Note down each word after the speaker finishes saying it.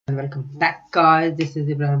welcome back, guys. This is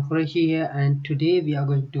Ibrahim Quraishi here, and today we are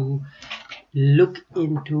going to look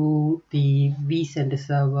into the vCenter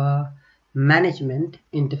Server Management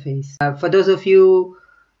Interface. For those of you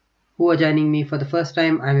who are joining me for the first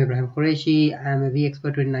time, I'm Ibrahim Quraishi. I'm a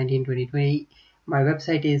vExpert 2019-2020. My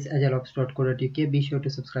website is agileops.co.uk. Be sure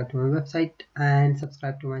to subscribe to my website and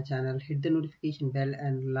subscribe to my channel. Hit the notification bell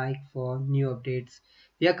and like for new updates.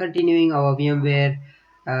 We are continuing our VMware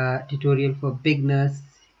tutorial for beginners,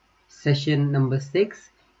 session number 6.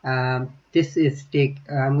 This is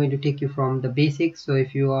I'm going to take you from the basics. So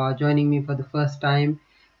if you are joining me for the first time,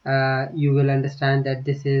 you will understand that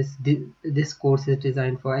this course is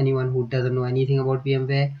designed for anyone who doesn't know anything about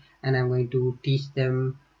VMware, and I'm going to teach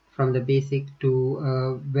them from the basic to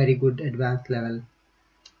a very good advanced level.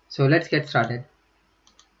 So let's get started.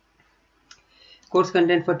 Course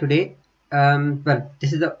content for today. Well,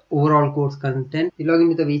 this is the overall course content. You log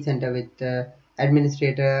into the vCenter with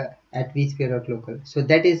administrator at vSphere.local. So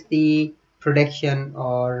that is the production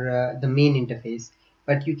or the main interface.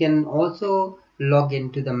 But you can also log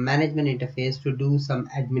into the management interface to do some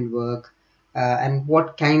admin work. And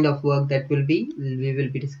what kind of work that will be, we will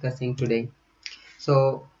be discussing today.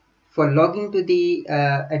 So for logging to the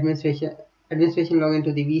administration login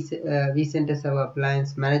to the vCenter Server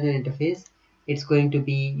Appliance Management Interface, it's going to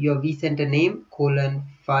be your vCenter name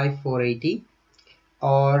 :5480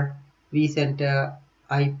 or vCenter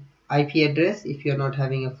IP address if you're not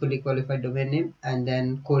having a fully qualified domain name, and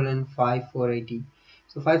then :5480.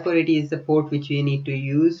 So 5480 is the port which we need to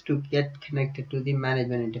use to get connected to the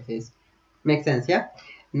management interface. Makes sense, yeah?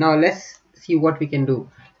 Now let's see what we can do.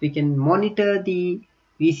 We can monitor the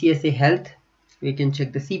VCSA health. We can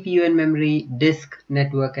check the CPU and memory, disk,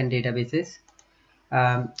 network, and databases.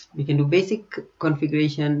 We can do basic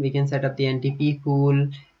configuration. We can set up the NTP pool.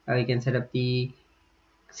 We can set up the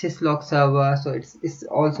Syslog server. So it's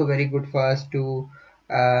also very good for us to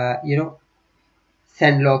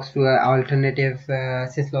send logs to an alternative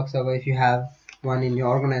Syslog server if you have one in your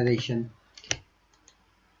organization.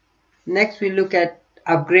 Next, we look at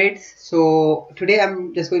upgrades. So today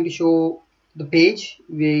I'm just going to show the page.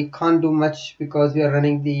 We can't do much because we are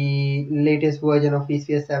running the latest version of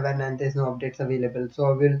VCSA and there's no updates available. So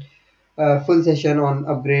I will full session on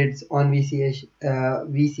upgrades on VCSA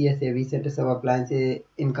vCenter Server Appliance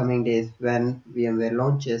in coming days when VMware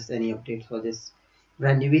launches any updates for this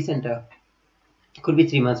brand new vCenter. Could be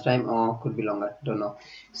 3 months time or could be longer, don't know.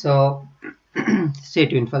 So stay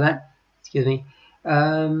tuned for that. Excuse me.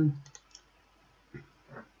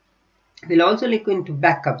 We'll also look into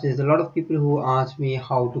backups. There's a lot of people who ask me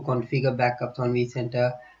how to configure backups on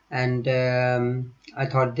vCenter, and I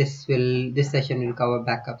thought this session will cover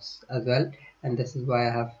backups as well, and this is why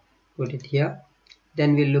I have put it here.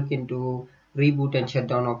 Then we'll look into reboot and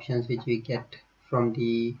shutdown options which we get from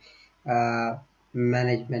the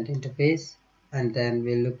management interface, and then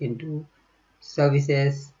we'll look into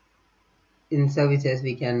services. In services,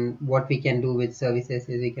 what we can do with services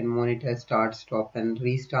is we can monitor start, stop, and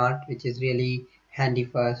restart, which is really handy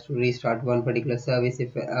for us to restart one particular service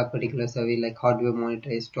if a particular service like hardware monitor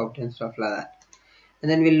is stopped and stuff like that.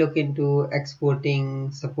 And then we'll look into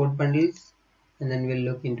exporting support bundles, and then we'll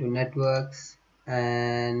look into networks,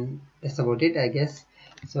 and that's about it, I guess.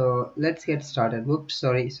 So let's get started. Whoops,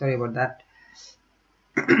 sorry about that.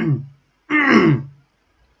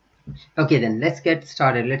 Okay, then let's get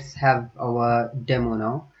started. Let's have our demo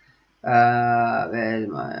now. Where's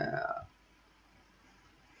my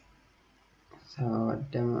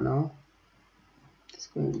demo now?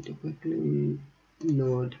 Just going to quickly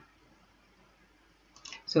load.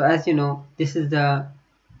 So as you know, this is the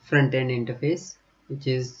front-end interface, which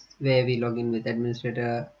is where we log in with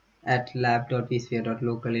administrator at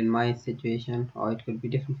lab.vsphere.local in my situation, or it could be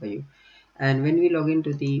different for you. And when we log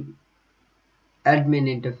into the admin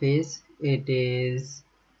interface, it is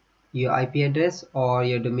your IP address or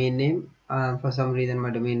your domain name. For some reason my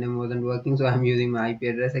domain name wasn't working, so I'm using my IP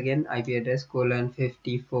address again. IP address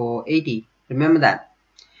 :5480. Remember that.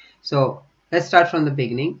 So let's start from the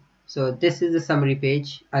beginning. So this is the summary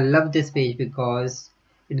page. I love this page because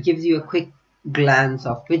it gives you a quick glance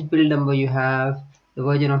of which build number you have, the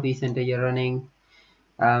version of vCenter you're running,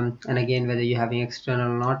 and again whether you're having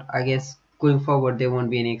external or not. I guess going forward there won't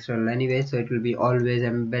be any external anyway, so it will be always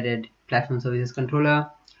embedded platform services controller.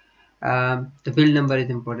 The build number is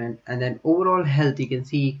important, and then overall health, you can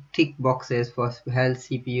see tick boxes for health,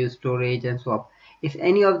 CPU, storage, and swap. If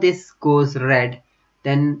any of this goes red,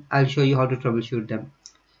 then I'll show you how to troubleshoot them.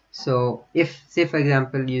 So if, say for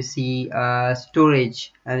example, you see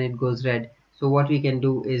storage and it goes red, so what we can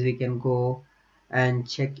do is we can go and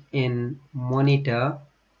check in monitor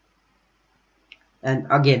And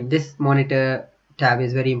again, this monitor tab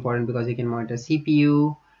is very important because you can monitor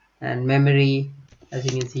CPU and memory, as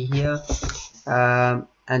you can see here.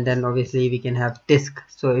 And then obviously we can have disk.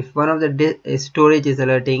 So if one of the storage is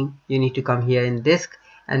alerting, you need to come here in disk,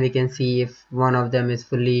 and we can see if one of them is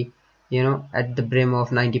fully, at the brim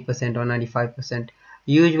of 90% or 95%.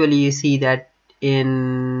 Usually you see that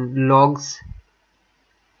in logs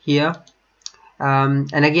here.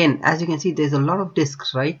 And again, as you can see, there's a lot of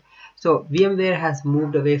disks, right? So VMware has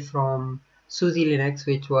moved away from SUSE Linux,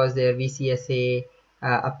 which was their VCSA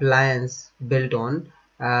appliance built on,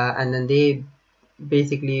 and then they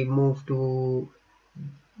basically moved to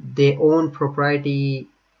their own proprietary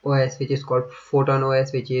OS, which is called Photon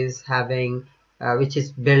OS, which is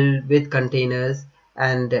built with containers,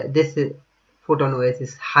 and this Photon OS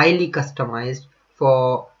is highly customized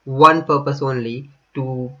for one purpose only,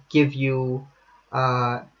 to give you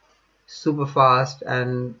super fast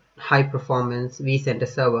and high performance vCenter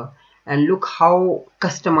server. And look how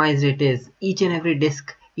customized it is. Each and every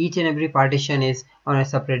disk, each and every partition is on a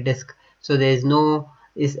separate disk, so there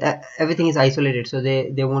is everything is isolated, so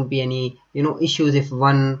there won't be any issues if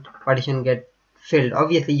one partition get filled.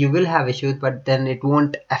 Obviously you will have issues, but then it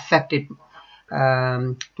won't affect it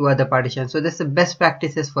to other partitions. So that's the best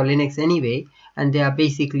practices for Linux anyway, and they are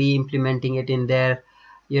basically implementing it in their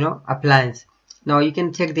appliance. Now you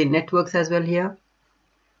can check the networks as well here,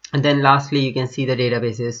 and then lastly you can see the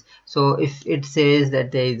databases. So if it says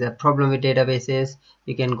that there is a problem with databases,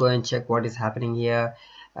 you can go and check what is happening here.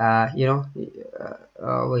 Over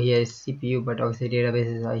here is CPU, but obviously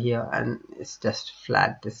databases are here and it's just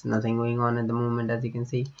flat. There's nothing going on at the moment, as you can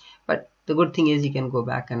see. But the good thing is you can go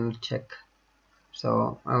back and check.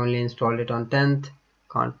 So I only installed it on 10th,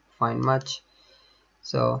 can't find much.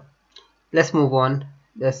 So let's move on.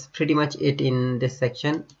 That's pretty much it in this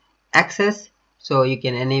section. Access, so you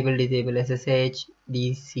can enable, disable SSH,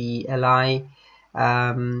 DCLI,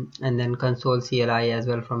 and then console CLI as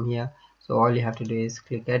well from here. So all you have to do is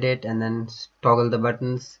click edit and then toggle the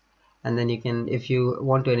buttons, and then you can, if you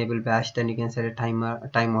want to enable bash, then you can set a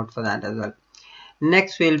timeout for that as well.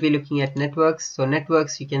 Next we'll be looking at networks. So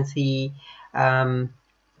networks, you can see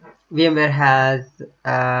VMware has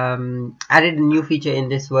added a new feature in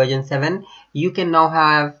this version 7. You can now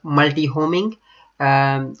have multi-homing.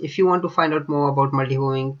 If you want to find out more about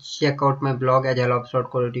multi-homing, check out my blog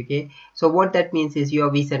agileops.co.uk. So what that means is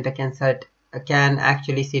your vCenter can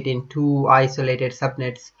actually sit in two isolated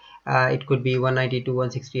subnets. It could be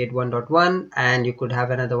 192.168.1.1, and you could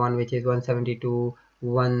have another one which is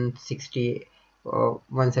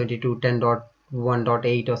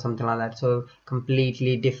 172.168.1.8 or something like that. So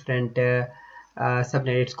completely different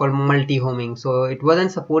subnet. It's called multi-homing. So it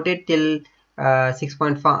wasn't supported till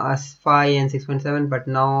 6.5 and 6.7, but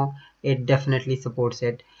now it definitely supports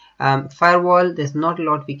it. Firewall, there's not a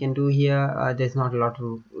lot we can do here. There's not a lot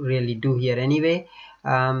to really do here anyway,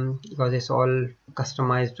 because it's all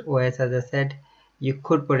customized OS. As I said, you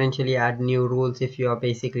could potentially add new rules if you are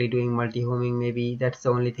basically doing multi-homing. Maybe that's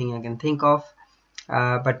the only thing I can think of.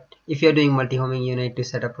 But if you're doing multi-homing, you need to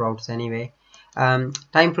set up routes anyway.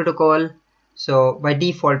 Time protocol, so by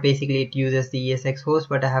default basically it uses the ESX host,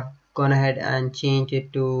 but I have gone ahead and changed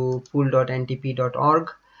it to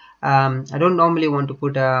pool.ntp.org. I don't normally want to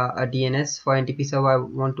put a DNS for NTP server. I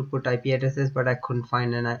want to put IP addresses, but I couldn't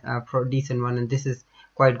find a decent one, and this is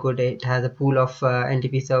quite good. It has a pool of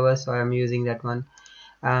NTP servers, so I'm using that one.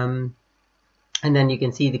 And then you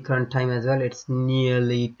can see the current time as well. It's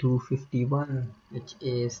nearly 2:51, which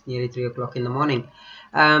is nearly 3 o'clock in the morning.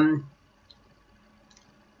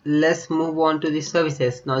 Let's move on to the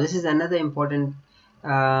services. Now this is another important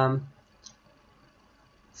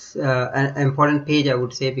an important page, I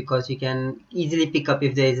would say, because you can easily pick up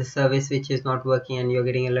if there is a service which is not working and you're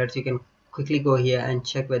getting alerts. You can quickly go here and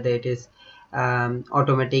check whether it is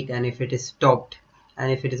automatic and if it is stopped.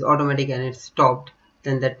 And if it is automatic and it's stopped,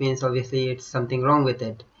 then that means obviously it's something wrong with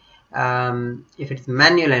it. If it's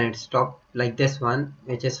manual and it's stopped, like this one,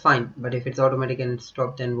 which is fine, but if it's automatic and it's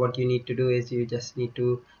stopped, then what you need to do is you just need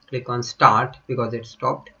to click on start because it's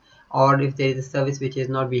stopped. Or if there is a service which is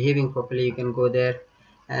not behaving properly, you can go there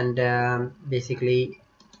and basically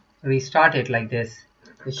restart it like this.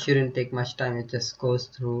 It shouldn't take much time. It just goes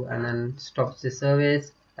through and then stops the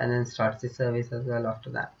service and then starts the service as well after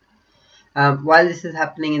that. While this is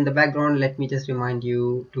happening in the background, let me just remind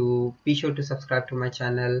you to be sure to subscribe to my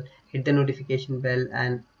channel, hit the notification bell,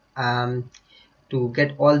 and to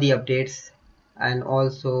get all the updates, and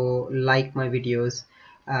also like my videos.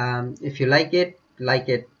 If you like it,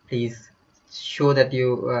 please show that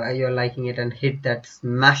you're liking it and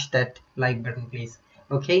smash that like button, please.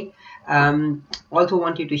 Okay. Also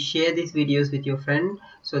want you to share these videos with your friend,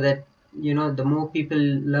 so that the more people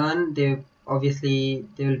learn, they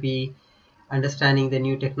will be understanding the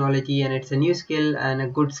new technology, and it's a new skill and a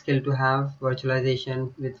good skill to have,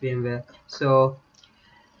 virtualization with VMware. So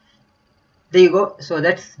there you go. So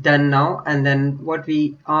that's done now, and then what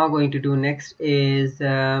we are going to do next is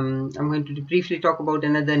I'm going to briefly talk about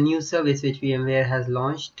another new service which VMware has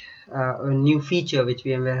launched, a new feature which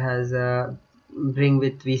VMware has bring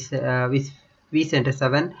with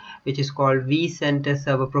vCenter7, which is called vCenter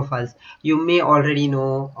server profiles. You may already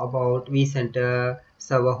know about vCenter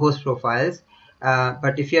server host profiles,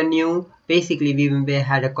 but if you're new, basically VMware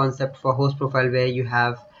had a concept for host profile where you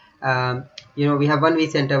have we have one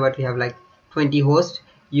vCenter, but we have like 20 hosts.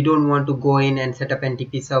 You don't want to go in and set up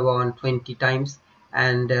NTP server on 20 times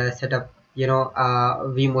and set up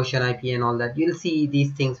vMotion IP and all that. You'll see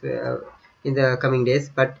these things in the coming days.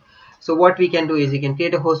 But so what we can do is we can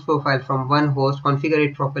create a host profile from one host, configure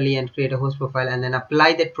it properly and create a host profile, and then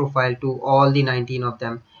apply that profile to all the 19 of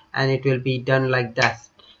them, and it will be done like that.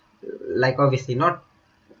 Like obviously not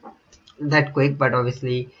that quick, but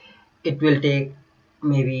obviously it will take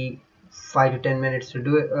maybe 5 to 10 minutes to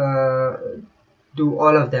do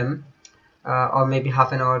all of them, or maybe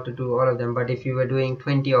half an hour to do all of them. But if you were doing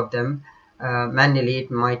 20 of them manually, it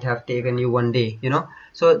might have taken you one day.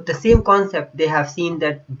 So the same concept, they have seen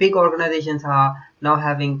that big organizations are now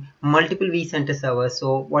having multiple vCenter servers.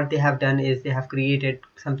 So what they have done is they have created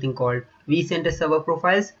something called vCenter server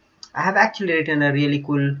profiles. I have actually written a really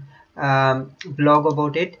cool blog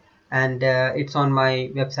about it, and it's on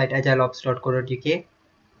my website agileops.co.uk.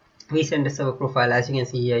 vCenter server profile. As you can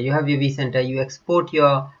see here, you have your vCenter, you export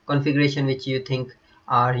your configuration which you think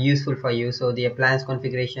are useful for you, so the appliance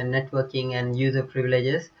configuration, networking and user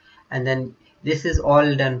privileges, and then this is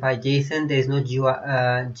all done by JSON. There is no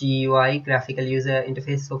GUI, graphical user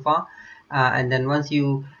interface so far, and then once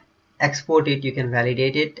you export it, you can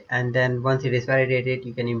validate it, and then once it is validated,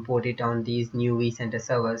 you can import it on these new vCenter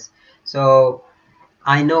servers. So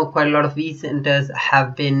I know quite a lot of vCenters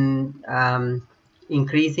have been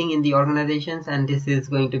increasing in the organizations, and this is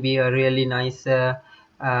going to be a really nice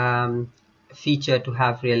feature to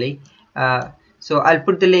have, really. So I'll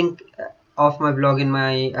put the link of my blog in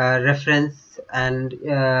my reference and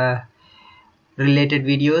related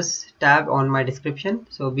videos tab on my description,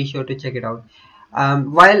 so be sure to check it out.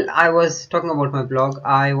 While I was talking about my blog,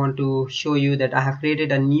 I want to show you that I have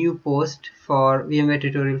created a new post for VMware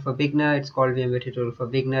tutorial for beginner. It's called VMware tutorial for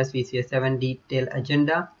beginners VCS7 detail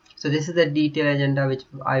agenda. So this is the detail agenda which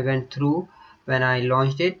I went through when I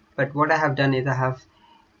launched it, but what I have done is I have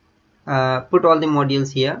put all the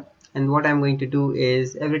modules here, and what I'm going to do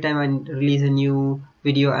is every time I release a new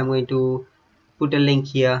video, I'm going to put a link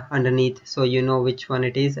here underneath so you know which one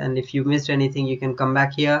it is, and if you missed anything, you can come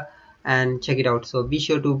back here and check it out. So be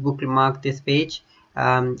sure to bookmark this page.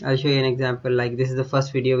 I'll show you an example. Like this is the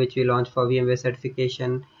first video which we launched for VMware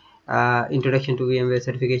certification, introduction to VMware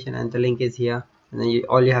certification, and the link is here, and then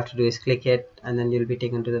all you have to do is click it, and then you'll be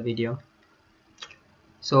taken to the video.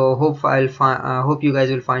 So hope you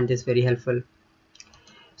guys will find this very helpful.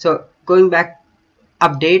 So going back,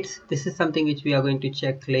 updates, this is something which we are going to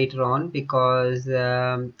check later on, because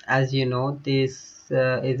as you know, this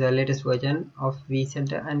is the latest version of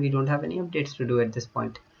vCenter and we don't have any updates to do at this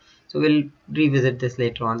point, so we'll revisit this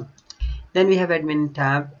later on. Then we have admin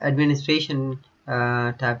tab, administration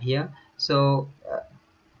tab here. So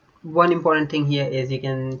one important thing here is you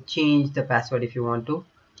can change the password if you want to,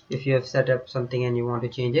 if you have set up something and you want to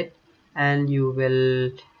change it, and you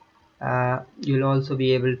will you'll also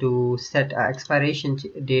be able to set an expiration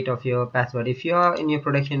date of your password. If you are in your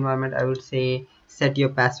production environment, I would say set your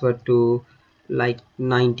password to like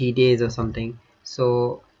 90 days or something,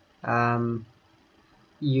 so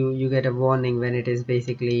you get a warning when it is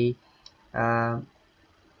basically going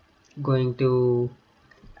to,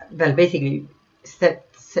 well, basically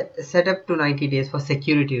set up to 90 days for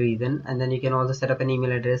security reason, and then you can also set up an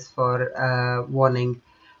email address for warning,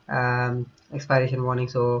 expiration warning.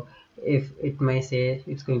 So if it may say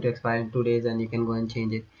it's going to expire in 2 days, and you can go and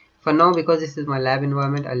change it. For now, because this is my lab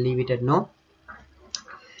environment, I'll leave it at no.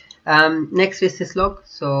 Next is Syslog.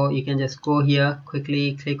 So you can just go here,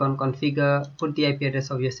 quickly click on configure, put the IP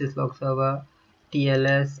address of your Syslog server,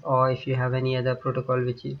 TLS, or if you have any other protocol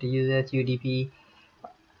which it uses, UDP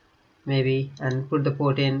maybe, and put the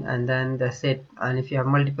port in, and then that's it. And if you have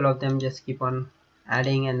multiple of them, just keep on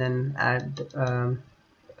adding, and then add,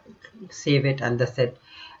 save it, and that's it.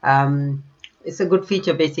 It's a good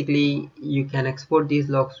feature. Basically, you can export these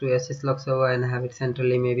logs to a Syslog server and have it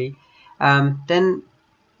centrally maybe. Then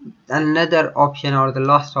another option, or the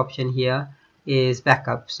last option here, is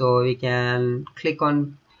backup. So we can click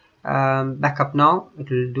on backup now. It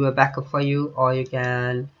will do a backup for you, or you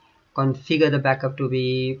can configure the backup to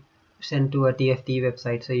be sent to a TFT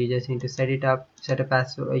website. So you just need to set it up, set a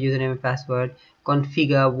password, a username and password,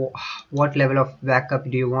 configure what level of backup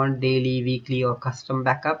do you want, daily, weekly, or custom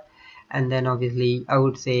backup. And then obviously I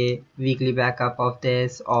would say weekly backup of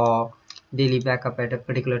this or daily backup at a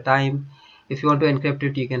particular time. If you want to encrypt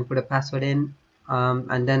it, you can put a password in,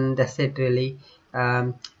 and then that's it really.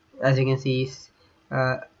 As you can see,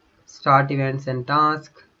 start events and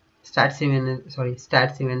task, stats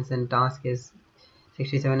events and task is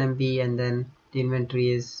 67 MB, and then the inventory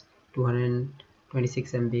is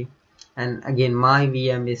 226 MB. And again, my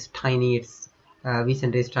VM is tiny. It's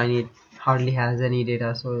vCenter is tiny. It hardly has any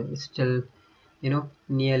data, so it's still, you know,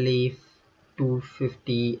 nearly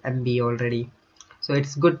 250 MB already. So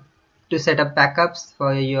it's good to set up backups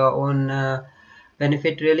for your own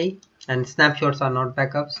benefit really, and snapshots are not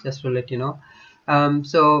backups, just to let you know.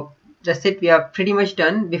 So that's it, we are pretty much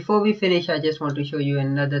done. Before we finish, I just want to show you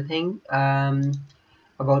another thing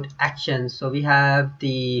about actions. So we have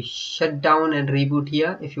the shutdown and reboot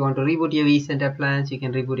here. If you want to reboot your vCenter appliance, you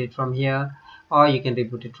can reboot it from here, or you can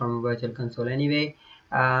reboot it from virtual console anyway.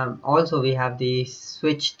 Also we have the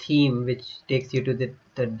switch theme, which takes you to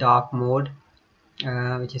the dark mode,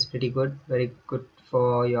 which is pretty good, very good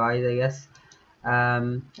for your eyes, I guess.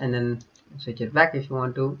 And then switch it back if you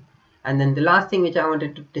want to. And then the last thing which I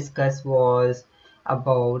wanted to discuss was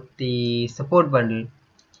about the support bundle.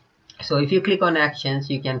 So if you click on actions,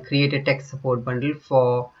 you can create a text support bundle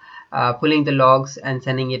for pulling the logs and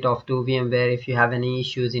sending it off to VMware if you have any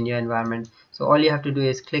issues in your environment. So all you have to do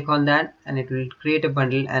is click on that and it will create a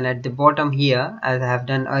bundle, and at the bottom here, as I have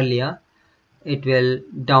done earlier, it will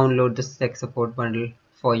download the text support bundle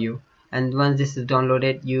for you. And once this is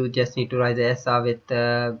downloaded, you just need to write the SR with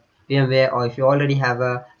VMware, or if you already have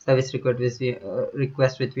a service request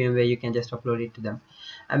with VMware, you can just upload it to them.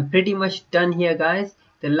 I'm pretty much done here, guys.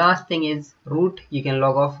 The last thing is root. You can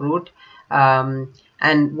log off root.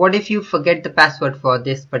 And what if you forget the password for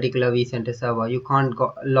this particular vCenter server? You can't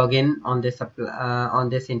log in on this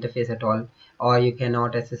interface at all, or you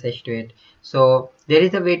cannot SSH to it. So there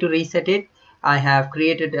is a way to reset it. I have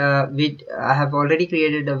already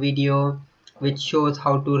created a video which shows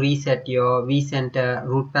how to reset your vCenter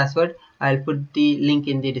root password. I'll put the link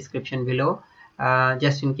in the description below,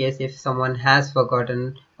 just in case if someone has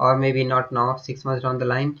forgotten, or maybe not now, 6 months down the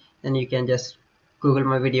line, then you can just Google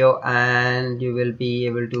my video and you will be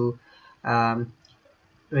able to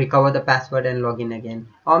recover the password and log in again.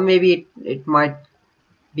 Or maybe it might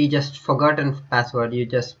be just forgotten password, you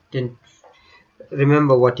just didn't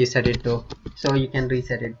remember what you set it to, so you can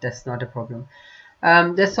reset it. That's not a problem.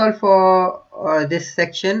 That's all for this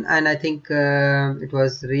section, and I think it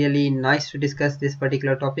was really nice to discuss this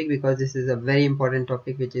particular topic, because this is a very important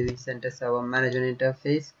topic, which is VCenter7 Management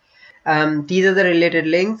Interface. These are the related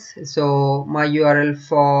links. So my URL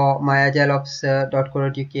for my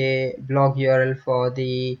agileops.co.uk blog URL for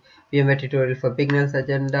the VMware tutorial for beginners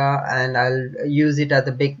agenda, and I'll use it as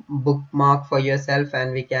a big bookmark for yourself,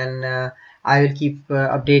 and we can I will keep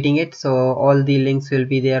updating it, so all the links will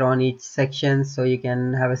be there on each section, so you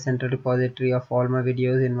can have a central repository of all my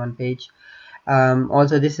videos in one page.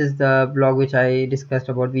 Also, this is the blog which I discussed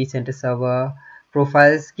about vCenter server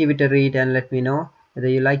profiles. Give it a read and let me know whether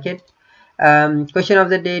you like it. Question of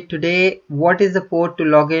the day today: what is the port to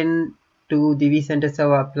log in to the vCenter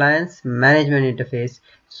server appliance management interface?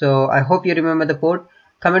 So I hope you remember the port.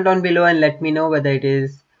 Comment on below and let me know whether it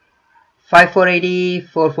is 5480,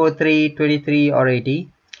 443, 23 or 80.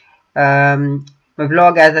 My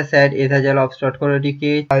blog, as I said, is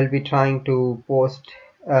agileops.co.uk. I will be trying to post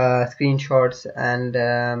screenshots and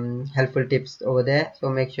helpful tips over there, so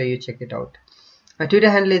make sure you check it out. My Twitter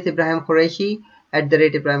handle is Ibrahim Quraishi,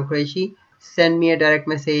 @Ibrahim Quraishi. Send me a direct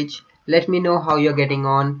message. Let me know how you're getting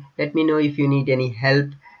on. Let me know if you need any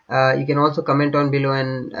help. You can also comment on below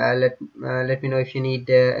and let me know if you need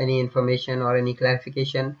any information or any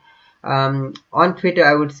clarification. On Twitter,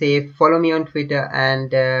 I would say follow me on Twitter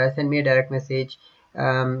and send me a direct message.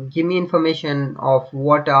 Give me information of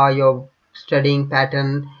what are your studying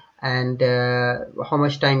pattern and how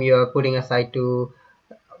much time you are putting aside to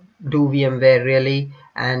do VMware really,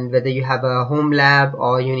 and whether you have a home lab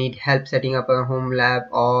or you need help setting up a home lab,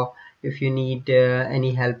 or if you need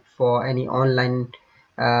any help for any online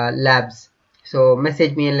labs. So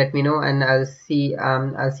message me and let me know, and I'll see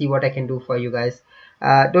what I can do for you guys.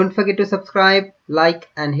 Don't forget to subscribe, like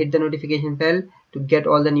and hit the notification bell to get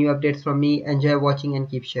all the new updates from me. Enjoy watching and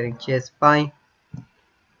keep sharing. Cheers, bye.